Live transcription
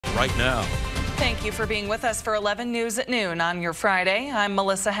right now. Thank you for being with us for 11 News at noon on your Friday. I'm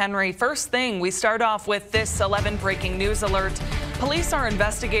Melissa Henry. First thing, we start off with this 11 breaking news alert. Police are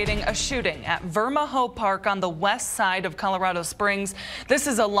investigating a shooting at Vermijo Park on the west side of Colorado Springs. This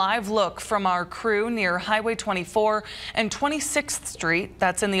is a live look from our crew near Highway 24 and 26th Street.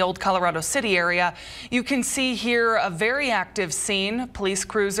 That's in the old Colorado City area. You can see here a very active scene. Police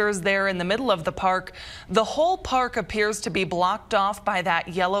cruisers there in the middle of the park. The whole park appears to be blocked off by that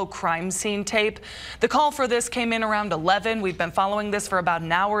yellow crime scene tape. The call for this came in around 11. We've been following this for about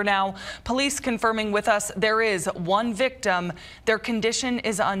an hour now. Police confirming with us there is one victim. Their condition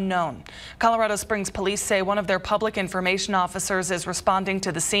is unknown. Colorado Springs police say one of their public information officers is responding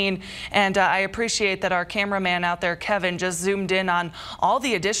to the scene, and I appreciate that our cameraman out there, Kevin, just zoomed in on all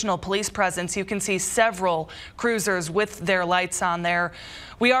the additional police presence. You can see several cruisers with their lights on there.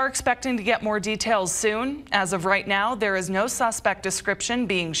 We are expecting to get more details soon. As of right now, there is no suspect description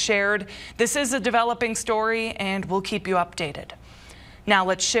being shared. This is a developing story, and we'll keep you updated. Now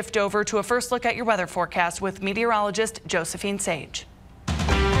let's shift over to a first look at your weather forecast with meteorologist Josephine Sage.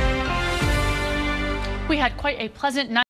 We had quite a pleasant night.